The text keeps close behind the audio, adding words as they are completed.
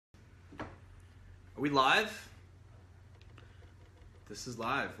Are we live? This is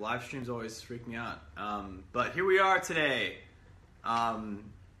live. Live streams always freak me out. But here we are today. The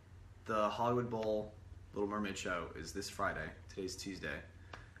Hollywood Bowl Little Mermaid show is this Friday. Today's Tuesday.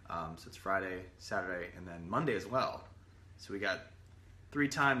 So it's Friday, Saturday, and then Monday as well. So we got 3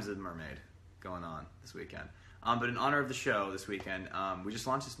 times the Mermaid going on this weekend. But in honor of the show this weekend, we just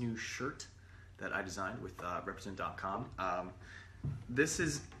launched this new shirt that I designed with represent.com. This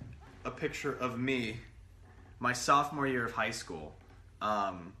is a picture of me, my sophomore year of high school,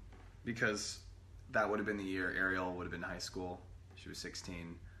 because that would have been the year Ariel would have been in high school. She was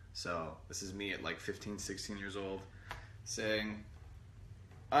 16. So this is me at like 15, 16 years old saying,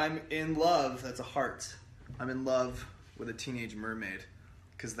 I'm in love. That's a heart. I'm in love with a teenage mermaid,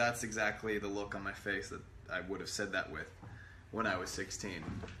 because that's exactly the look on my face that I would have said that with when I was 16.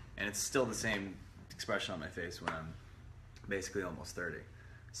 And it's still the same expression on my face when I'm basically almost 30.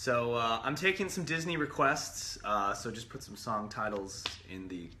 So I'm taking some Disney requests, so just put some song titles in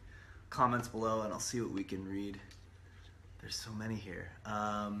the comments below and I'll see what we can read. There's so many here.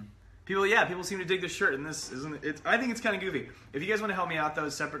 People seem to dig this shirt, and this isn't it. I think it's kind of goofy. If you guys want to help me out though,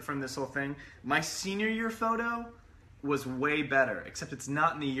 separate from this whole thing, my senior year photo was way better, except it's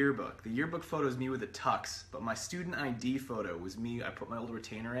not in the yearbook. The yearbook photo is me with a tux, but my student ID photo was me. I put my old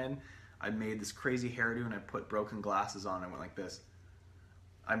retainer in, I made this crazy hairdo, and I put broken glasses on, and I went like this.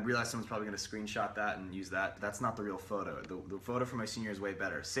 I realized someone's probably going to screenshot that and use that. That's not the real photo. The photo from my senior year is way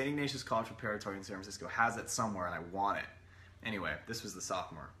better. St. Ignatius College Preparatory in San Francisco has it somewhere, and I want it. Anyway, this was the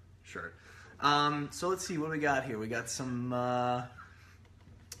sophomore shirt. So let's see, what do we got here? We got some...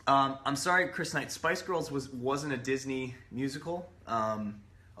 I'm sorry, Criss Knight. Spice Girls wasn't a Disney musical,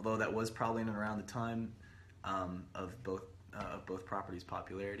 although that was probably in and around the time of both properties'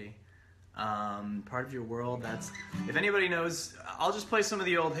 popularity. Part of Your World, that's, if anybody knows, I'll just play some of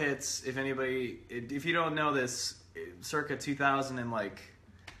the old hits. If you don't know this, circa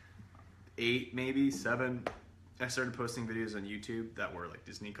 2008, maybe 7, I started posting videos on YouTube that were like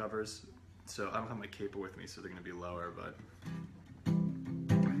Disney covers. So I don't have my capo with me, so they're gonna be lower, but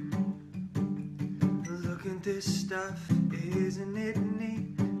look at this stuff, isn't it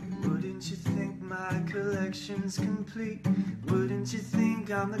neat? Wouldn't you think my collection's complete? Wouldn't you think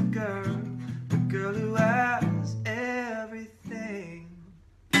I'm the girl who has everything?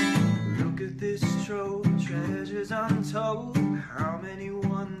 Look at this trove, treasures untold. How many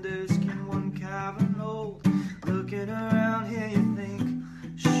wonders can one cavern hold? Looking around here you think,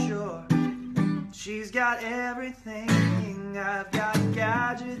 sure, she's got everything. I've got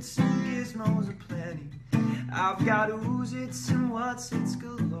gadgets and gizmos aplenty. I've got oozits and whatsits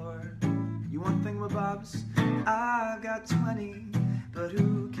galore. You want thingamabobs? I've got 20, but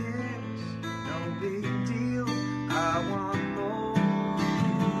who cares? No big deal. I want more.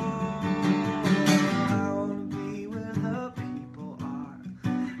 I wanna be where the people are.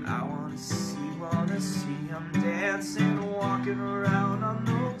 I wanna see. I'm dancing, walking around on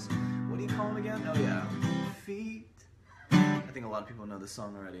those, what do you call them again? Oh yeah, feet. I think a lot of people know this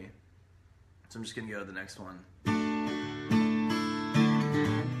song already, so I'm just gonna go to the next one.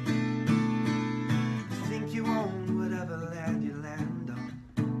 Think you own whatever land you land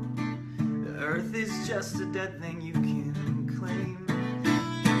on. The earth is just a dead thing you can claim.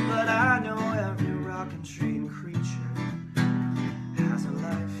 But I know every rock and tree and creature has a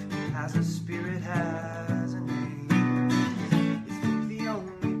life, has a spirit, has a name. You think the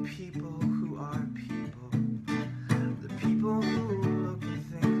only people who are people, the people who look and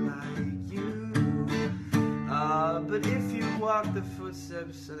think like you. But if you walk the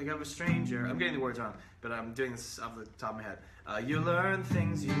footsteps, I think of a stranger, I'm getting the words wrong, but I'm doing this off the top of my head. You learn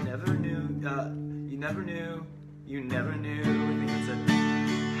things you never knew, you never knew. I think that's it.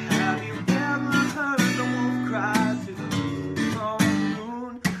 Have you ever heard the wolf cry through the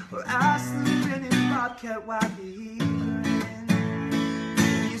moon? Or ask the grinning bobcat why he grin?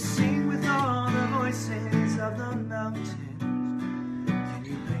 Can you sing with all the voices of the mountains? Can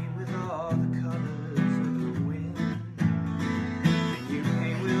you paint with all the colors of the wind? Can you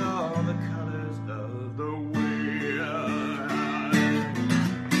paint with all the colors of the wind?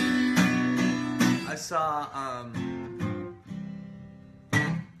 I saw,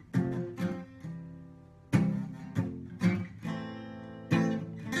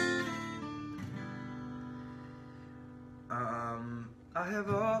 I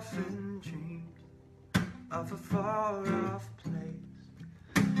have often dreamed of a far-off place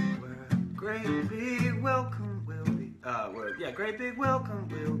where a great big welcome will be, great big welcome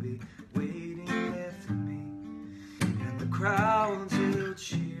will be waiting there for me, and the crowds will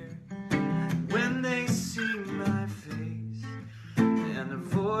cheer when they see my face, and the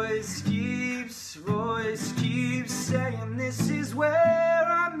voice keeps rolling. voice keeps saying this is where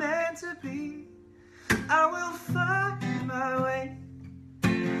I'm meant to be. I will find my way.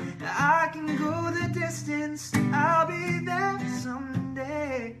 I can go the distance, I'll be there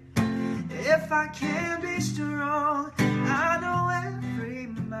someday. If I can be strong, I know every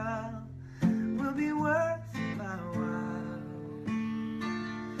mile will be worth my while.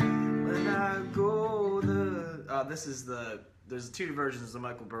 When I go there's two versions, the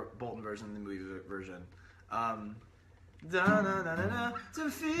Michael Bolton version and the movie version. Da-na-na-na-na,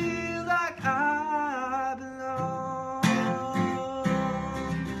 to feel like I belong.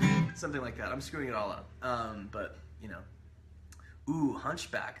 Something like that. I'm screwing it all up. But, you know. Ooh,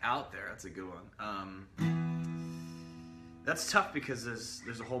 Hunchback, Out There. That's a good one. That's tough because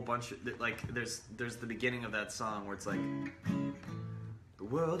there's a whole bunch of, like, there's the beginning of that song where it's like, the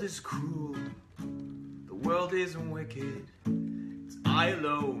world is cruel, the world is wicked, it's I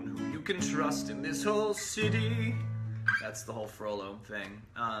alone who you can trust in this whole city. That's the whole Frollo thing.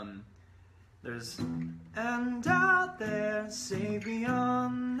 There's, and out there, safe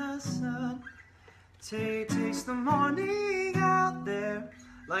beyond the sun, taste the morning out there,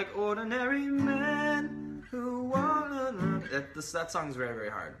 like ordinary men who wanna learn. That song's very, very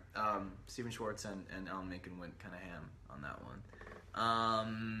hard. Stephen Schwartz and Alan Menken went kind of ham on that one.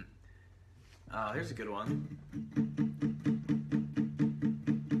 Here's a good one.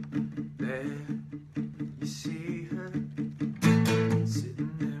 There, you see her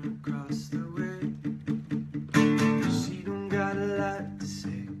sitting there across the way. She don't got a lot to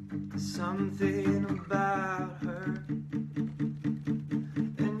say, something about her,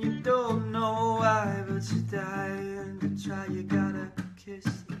 and you don't know why, but you're dying to try. You gotta kiss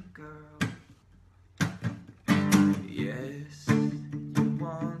the girl. Yes, you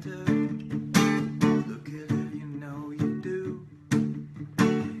want her. Look at her, you know you do.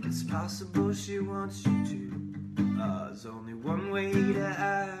 It's possible she wants you to. There's only one way to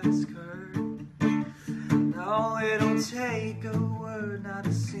ask her. No, it'll take a word, not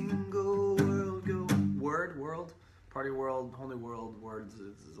a single word. Go world, party world, whole new world, words.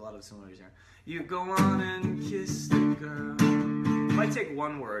 There's a lot of similarities here. You go on and kiss the girl. It might take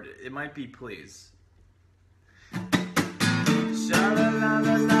one word. It might be please.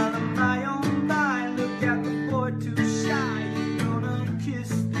 Sha-la-la-la-la, my oh my, look at the boy too shy. You gonna kiss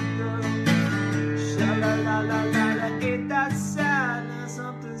the girl. Sha-la-la-la-la, ain't that sad? There's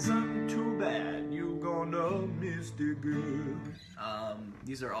something too bad. You gonna miss the girl.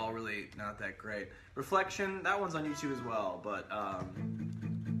 These are all really not that great. Reflection, that one's on YouTube as well, but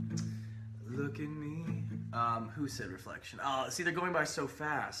look at me. Who said Reflection? Oh, see, they're going by so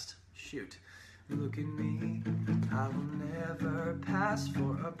fast. Shoot. Look at me, I will never pass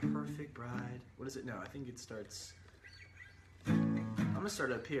for a perfect bride. What is it? No, I think it starts... I'm gonna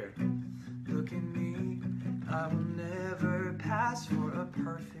start up here. Look at me, I will never pass for a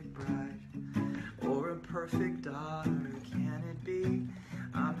perfect bride or a perfect daughter, can it be?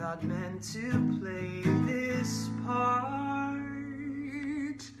 I'm not meant to play this part.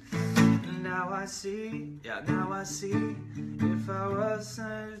 Now I see, if I was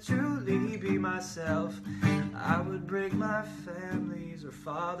to truly be myself, I would break my family's or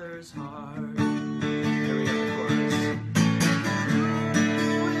father's heart. Here we go, the chorus.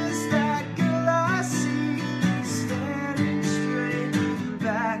 Who is that girl I see staring straight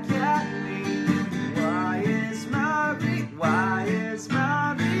back at me? Why is my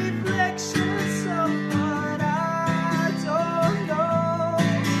reflection someone I don't know?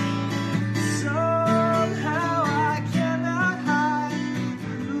 Somehow I cannot hide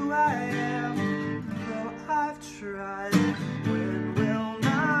who I am, though I've tried. When will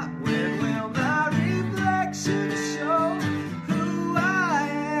my reflection show who I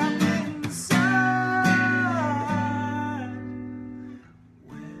am inside?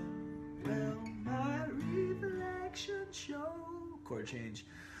 When will my reflection show? Chord change.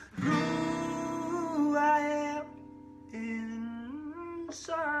 Who I am inside.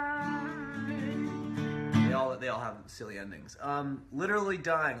 They all have silly endings. Literally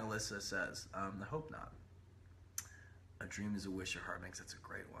dying, Alyssa says. I hope not. A dream is a wish your heart makes. That's a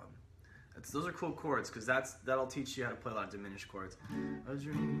great one. Those are cool chords because that'll teach you how to play a lot of diminished chords. A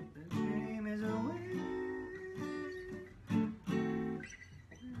dream is a wish.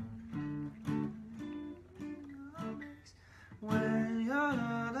 When you're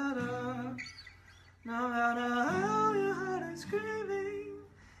no matter how your heart is screaming,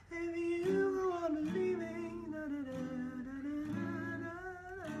 if you are believing.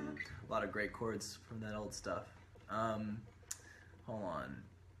 A lot of great chords from that old stuff. Hold on.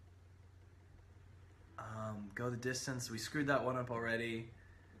 Go the distance. We screwed that one up already.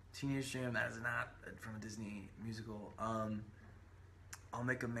 Teenage Dream, that is not from a Disney musical. I'll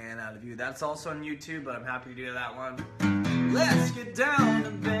Make a Man Out of You. That's also on YouTube, but I'm happy to do that one. Let's get down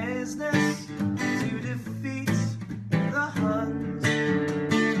to business to defeat the Huns.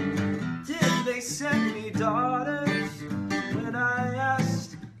 Did they send me daughters when I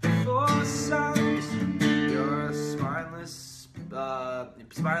asked for sons? You're a spineless,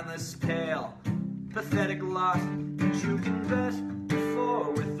 pale, pathetic lot, but you can bet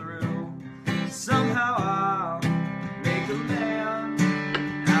before we're through, somehow I'll make a man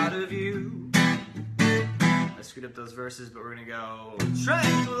out of you. I screwed up those verses, but we're gonna go.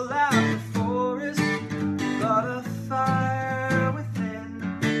 Tranquil out the forest, but a fire within.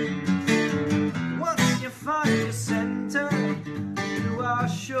 Once you find your center, you are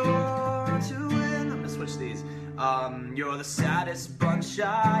sure to win. I'm gonna switch these. You're the saddest bunch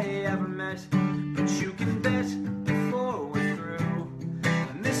I ever met, but you can bet before we're through,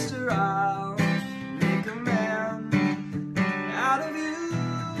 Mr. I'll make a man out of you.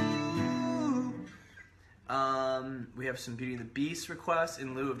 We have some Beauty and the Beast requests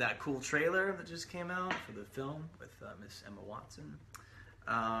in lieu of that cool trailer that just came out for the film with Miss Emma Watson.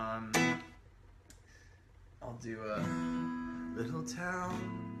 I'll do a little town.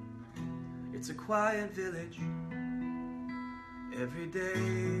 It's a quiet village. Every day,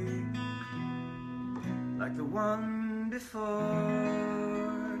 like the one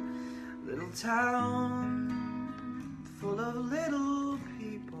before. Little town full of little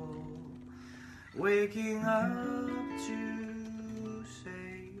people waking up to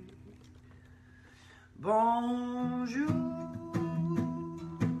say bonjour.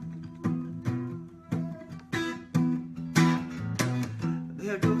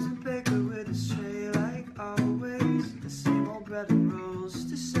 There goes the baker with his tray like always, the same old bread and rolls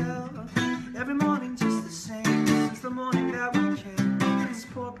to sell. Every morning just the same, since the morning that we came to this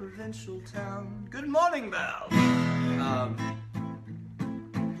poor provincial town. Good morning, Val!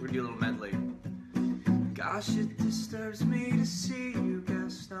 We're gonna do a little medley. Gosh, it disturbs me to see you,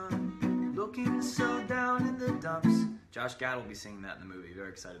 Gaston, looking so down in the dumps. Josh Gad will be singing that in the movie, very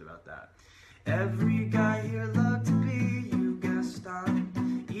excited about that. Every guy here loved to be you,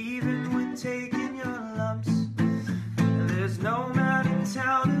 Gaston, even when taking your lumps. There's no man in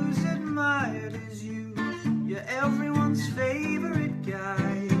town who's admired as you. You're everyone's favorite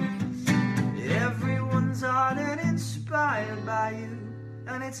guy. Everyone's on and inspired by you,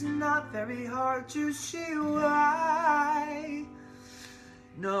 and it's not very hard to see why.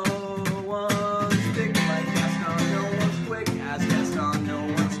 No one's big like Gaston, no one's quick as Gaston, no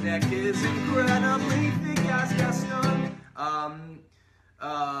one's neck is incredibly thick as Gaston.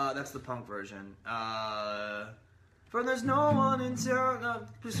 That's the punk version. For there's no one in town,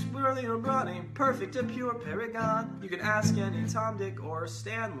 really or running, perfect, a pure paragon. You can ask any Tom, Dick, or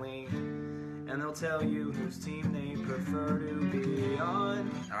Stanley, and they'll tell you whose team they prefer to be on.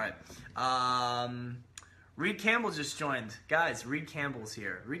 Alright. Reed Campbell just joined. Guys, Reed Campbell's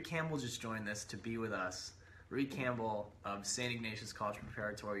here. Reed Campbell just joined this to be with us. Reed Campbell of St. Ignatius College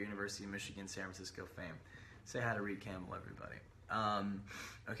Preparatory, University of Michigan, San Francisco fame. Say hi to Reed Campbell, everybody.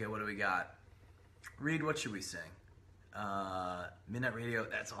 Okay, what do we got? Reed, what should we sing? Midnight Radio,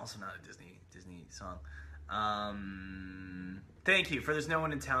 that's also not a Disney song. Thank you. For There's No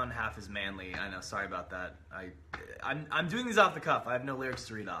One in Town, Half is Manly. I know, sorry about that. I'm doing these off the cuff. I have no lyrics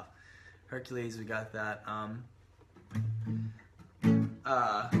to read off. Hercules, we got that. Oh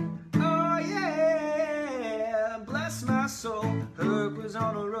yeah, bless my soul. Herc was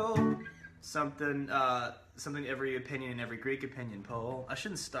on a roll. Something every opinion, every Greek opinion poll. I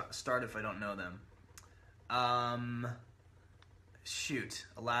shouldn't start if I don't know them. Shoot,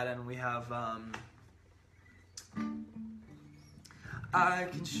 Aladdin. We have I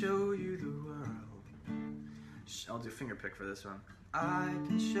can show you the world. I'll do fingerpick for this one. I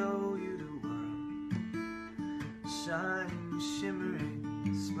can show you the world, shining,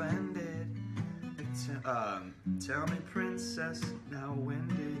 shimmering, splendid. Tell me, princess, now when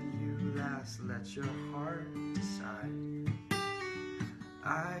did you last let your heart decide?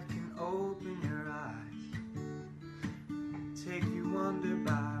 I can open your eyes, take you wonder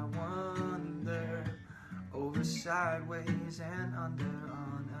by wonder, over, sideways, and under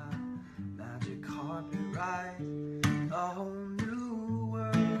on a magic carpet ride. A whole new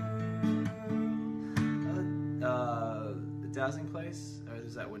world. The Dazzling Place? Or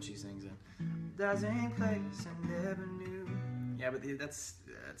is that what she sings in? Dazzling place I never knew. Yeah, but that's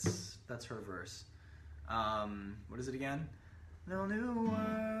her verse. What is it again? No new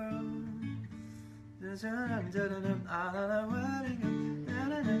world.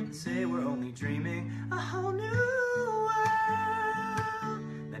 Say we're only dreaming. A whole new world.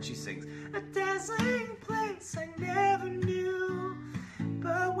 Then And she sings, a dazzling place I never knew.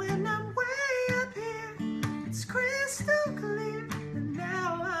 But when I'm way up here, it's crystal clear. And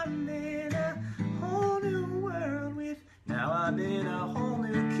now I'm in a whole new world with, now I'm in a whole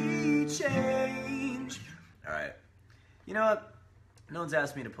new key change. All right. You know what? No one's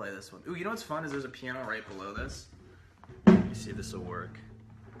asked me to play this one. Ooh, you know what's fun is there's a piano right below this. Let me see if this will work.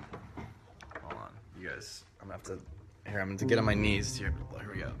 Hold on. You guys, I'm gonna have to, here, I'm gonna get on my knees here. Here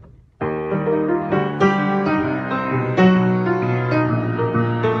we go.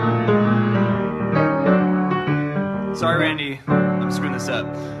 Sorry, Randy, I'm screwing this up.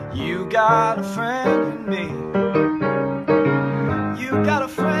 You got a friend in me. You got a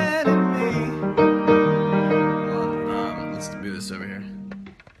friend in me. Let's do this over here.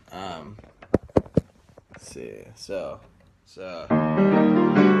 Let's see. So.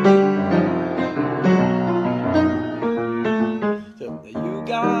 You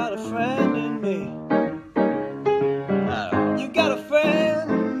got a friend in me. You got a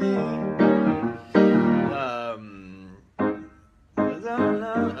friend in me.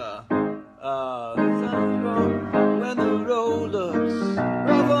 When the road looks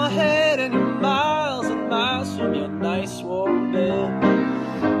rough ahead and you're miles and miles from your nice warm bed,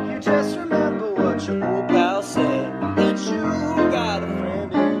 you just remember what your old pal said, that you got a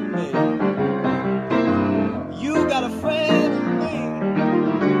friend in me. You got a friend in me.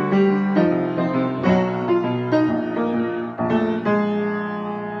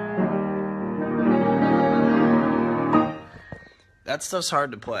 That stuff's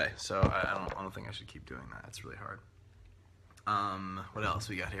hard to play, so I don't think I should keep doing that. It's really hard. What else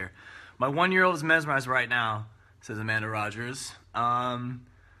we got here? My 1-year-old is mesmerized right now, says Amanda Rogers.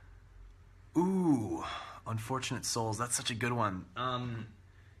 Ooh, Unfortunate Souls. That's such a good one.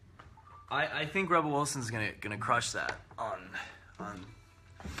 I think Rebel Wilson's gonna crush that on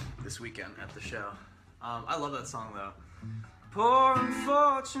this weekend at the show. I love that song though. Poor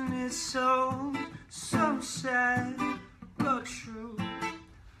unfortunate soul, so sad but true.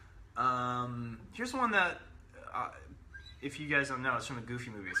 Here's one that, if you guys don't know, it's from a Goofy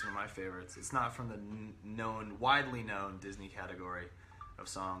movie. It's one of my favorites. It's not from the widely known Disney category of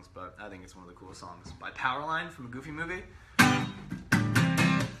songs, but I think it's one of the coolest songs. By Powerline from a Goofy movie.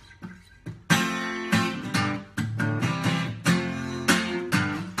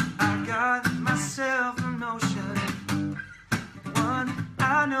 I got myself a notion, one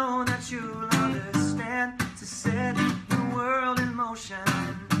I know that you'll understand, to set the world in motion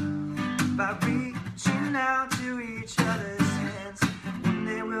by reaching out to each other's hands. One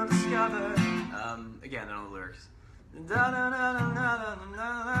day we'll discover, again, I don't know the lyrics.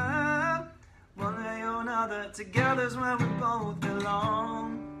 One way or another, together's where we both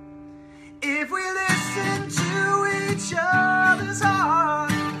belong. If we listen to each other's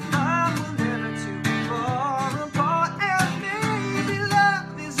heart, find we're never too far apart. And maybe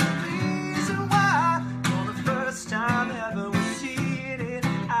love is the reason why, for the first time ever, we're seated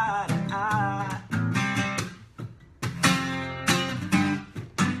eye to eye.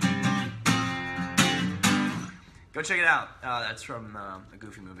 Go check it out. That's from a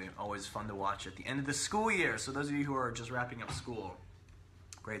Goofy movie. Always fun to watch at the end of the school year. So those of you who are just wrapping up school,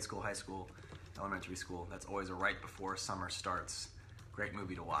 grade school, high school, elementary school, that's always a right before summer starts. Great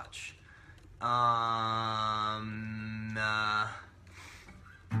movie to watch.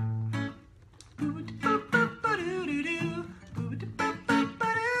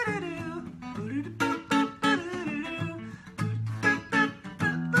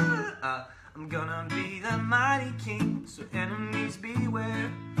 I'm gonna be the mighty king, so enemies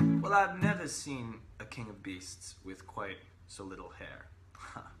beware. Well, I've never seen a king of beasts with quite so little hair.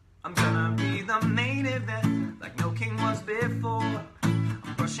 I'm gonna be the main event, like no king was before. I'm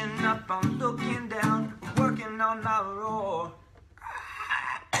brushing up, I'm looking down, working on my roar.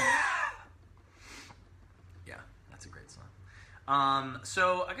 Yeah, that's a great song.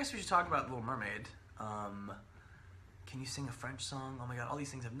 So I guess we should talk about Little Mermaid. Can you sing a French song? Oh my god, all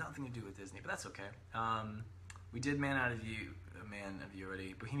these things have nothing to do with Disney, but that's okay. We did Man of You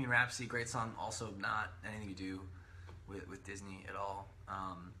already. Bohemian Rhapsody, great song, also not anything to do with Disney at all.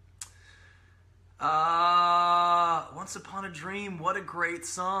 Once Upon a Dream, what a great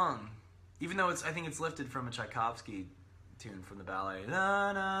song. Even though I think it's lifted from a Tchaikovsky tune from the ballet.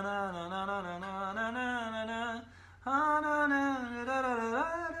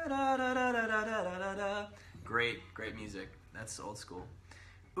 Great music. That's old school.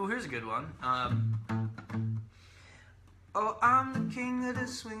 Ooh, here's a good one. Oh, I'm the king of the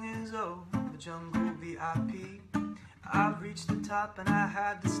swingers, oh, the jungle VIP. I've reached the top and I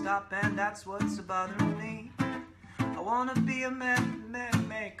had to stop, and that's what's bothering me. I wanna be a man,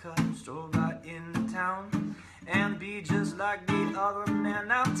 make and be just like the other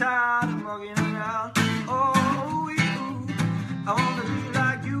men. I'm tired of mugging around. Oh, you, I wanna be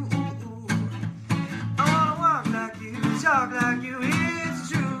like you. I wanna walk like you, talk like you. It's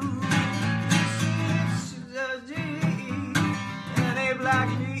true. And they like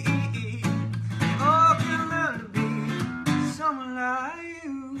me. Oh, can learn to be someone like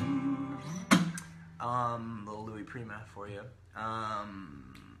you. Little Louis Prima for you.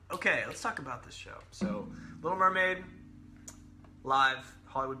 Okay, let's talk about this show. So, Little Mermaid, live,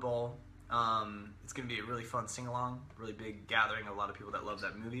 Hollywood Bowl. It's going to be a really fun sing-along, really big gathering of a lot of people that love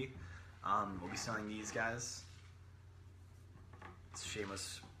that movie. We'll be selling these guys. It's a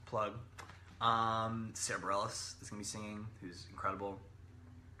shameless plug. Sarah Bareilles is going to be singing, who's incredible.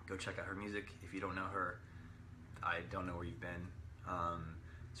 Go check out her music. If you don't know her, I don't know where you've been.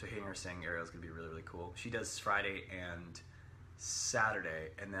 So hearing her sing Ariel is going to be really, really cool. She does Friday and Saturday,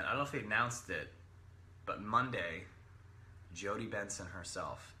 and then I don't know if they announced it, but Monday, Jodie Benson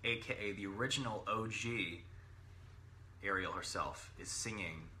herself, aka the original OG Ariel herself, is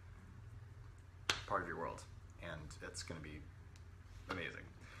singing Part of Your World, and it's going to be amazing.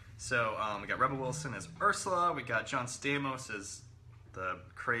 So we got Rebel Wilson as Ursula, we got John Stamos as the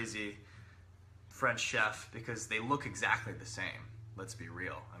crazy French chef, because they look exactly the same. Let's be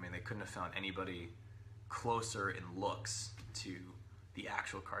real. I mean, they couldn't have found anybody closer in looks to the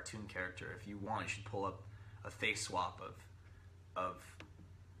actual cartoon character. If you want, you should pull up a face swap of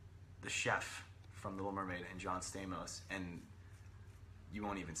the chef from The Little Mermaid and John Stamos, and you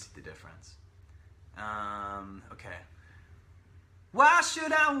won't even see the difference. Okay. Why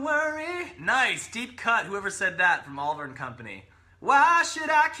should I worry? Nice, deep cut. Whoever said that from Oliver and Company. Why should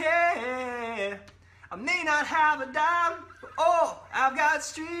I care? I may not have a dime, but oh, I've got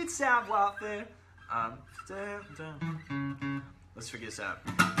street savoir-faire. Let's figure this out.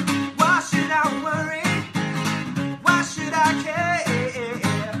 Why should I worry? Why should I care?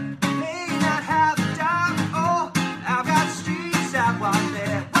 May not have a dime, oh, I've got street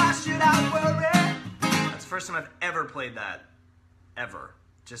savoir-faire. Why should I worry? That's the first time I've ever played that. Ever.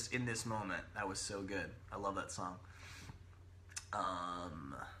 Just in this moment. That was so good. I love that song.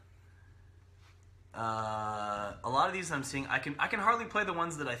 A lot of these I'm seeing, I can hardly play the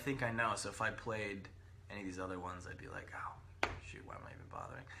ones that I think I know, so if I played any of these other ones, I'd be like, oh, shoot, why am I even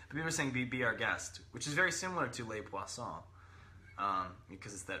bothering? But people are saying Be Our Guest, which is very similar to Les Poissons,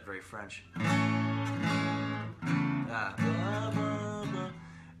 because it's that very French.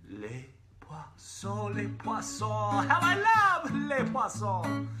 Les Poissons, how I love Les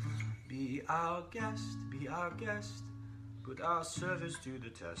Poissons. Be our guest, put our service to the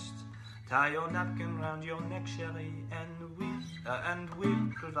test. Tie your napkin round your neck, chérie, and we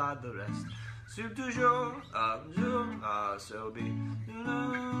provide the rest. C'est toujours un jour, so be.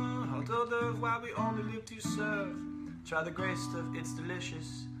 Although the why we only live to serve. Try the gray stuff, it's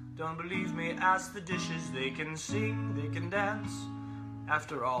delicious. Don't believe me, ask the dishes. They can sing, they can dance.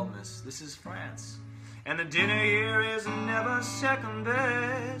 After all, miss, this is France. And the dinner here is never second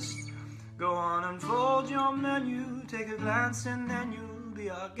best. Go on and fold your menu, take a glance and then you'll be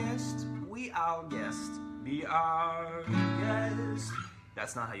our guest. We our guest. Be our guest.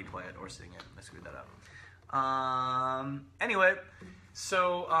 That's not how you play it or sing it. I screwed that up. Anyway,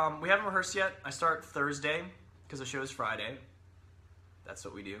 so we haven't rehearsed yet. I start Thursday because the show is Friday. That's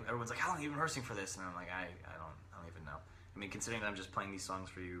what we do. Everyone's like, how long are you rehearsing for this? And I'm like, I don't even know. I mean, considering that I'm just playing these songs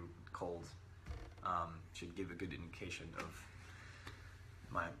for you cold, should give a good indication of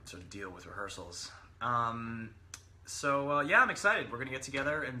my sort of deal with rehearsals. So yeah, I'm excited. We're going to get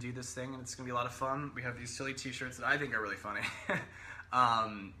together and do this thing, and it's going to be a lot of fun. We have these silly t-shirts that I think are really funny,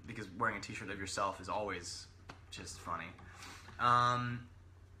 because wearing a t-shirt of yourself is always just funny.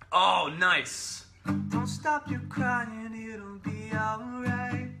 Oh, nice! Don't stop your crying, it'll be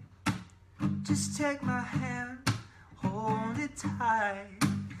alright. Just take my hand, hold it tight.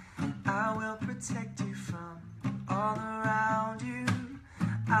 I will protect you from all around you.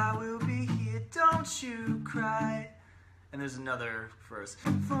 I will be here, don't you cry. And there's another verse.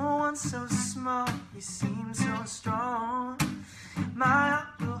 For one so small, you seem so strong. My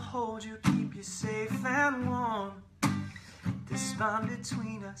heart will hold you, keep you safe and warm. This bond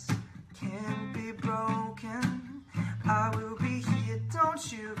between us can't be broken. I will be here,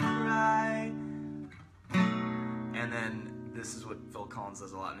 don't you cry. And then this is what Phil Collins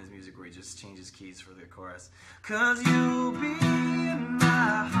does a lot in his music, where he just changes keys for the chorus. 'Cause you'll be in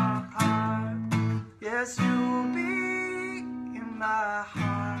my heart. Yes, you'll be in my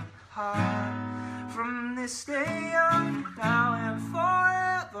heart. From this day on, now and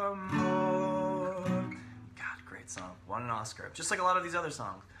forevermore. God, great song. Won an Oscar. Just like a lot of these other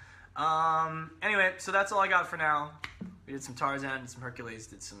songs. Anyway, so that's all I got for now. We did some Tarzan, some Hercules,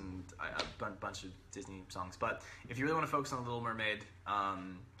 did some a bunch of Disney songs. But if you really want to focus on The Little Mermaid,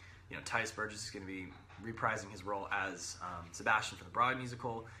 Titus Burgess is going to be reprising his role as Sebastian for the Broadway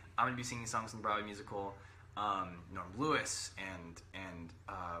musical. I'm going to be singing songs in the Broadway musical. Norm Lewis and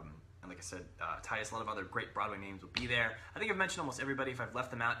like I said, Titus, a lot of other great Broadway names will be there. I think I've mentioned almost everybody. If I've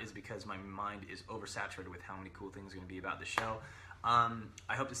left them out, is because my mind is oversaturated with how many cool things are going to be about the show.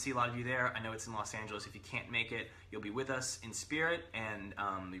 I hope to see a lot of you there. I know it's in Los Angeles. If you can't make it, you'll be with us in spirit, and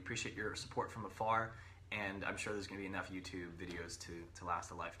we appreciate your support from afar. And I'm sure there's going to be enough YouTube videos to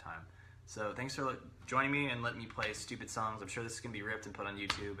last a lifetime. So thanks for joining me and letting me play stupid songs. I'm sure this is going to be ripped and put on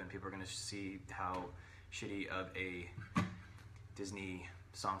YouTube, and people are going to see how shitty of a Disney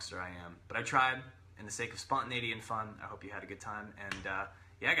songster I am. But I tried, in the sake of spontaneity and fun. I hope you had a good time. And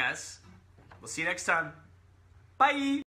yeah, guys, we'll see you next time. Bye!